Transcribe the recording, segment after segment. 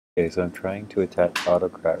Okay, so I'm trying to attach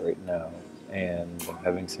Autocrat right now, and I'm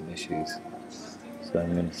having some issues. So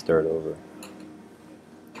I'm going to start over.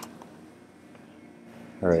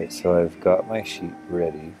 Alright, so I've got my sheet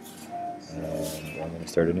ready, and I'm going to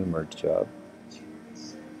start a new merge job.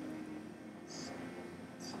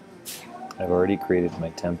 I've already created my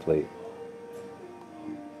template.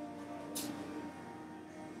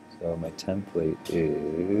 So my template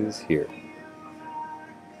is here.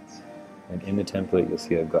 And in the template you'll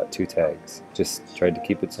see I've got two tags. Just tried to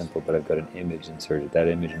keep it simple, but I've got an image inserted. That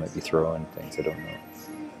image might be throwing things, I don't know.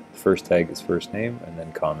 The first tag is first name and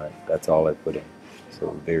then comment. That's all I put in.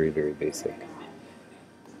 So very, very basic.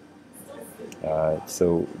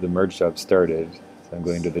 So the merge job started. So I'm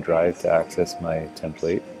going to the drive to access my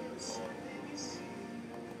template.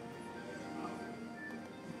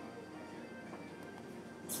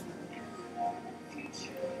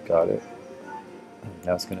 Got it.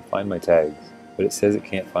 Now it's going to find my tags, but it says it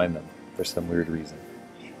can't find them for some weird reason.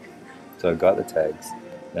 So I've got the tags.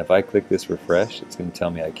 Now if I click this refresh, it's going to tell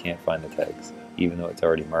me I can't find the tags, even though it's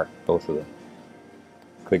already marked both of them.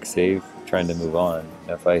 Click save, trying to move on.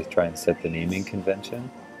 Now if I try and set the naming convention,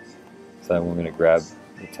 so I'm going to grab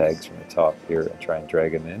the tags from the top here and try and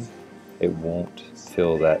drag them in, it won't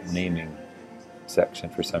fill that naming section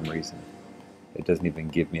for some reason. It doesn't even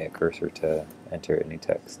give me a cursor to enter any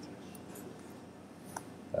text.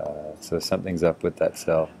 So something's up with that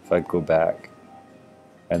cell. If I go back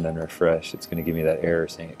and then refresh, it's going to give me that error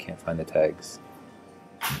saying it can't find the tags.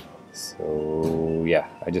 So yeah,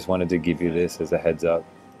 I just wanted to give you this as a heads up.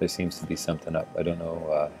 There seems to be something up. I don't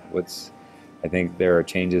know what's. I think there are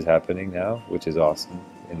changes happening now, which is awesome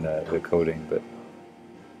in the coding, but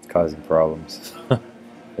it's causing problems.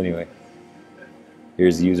 Anyway,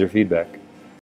 here's user feedback.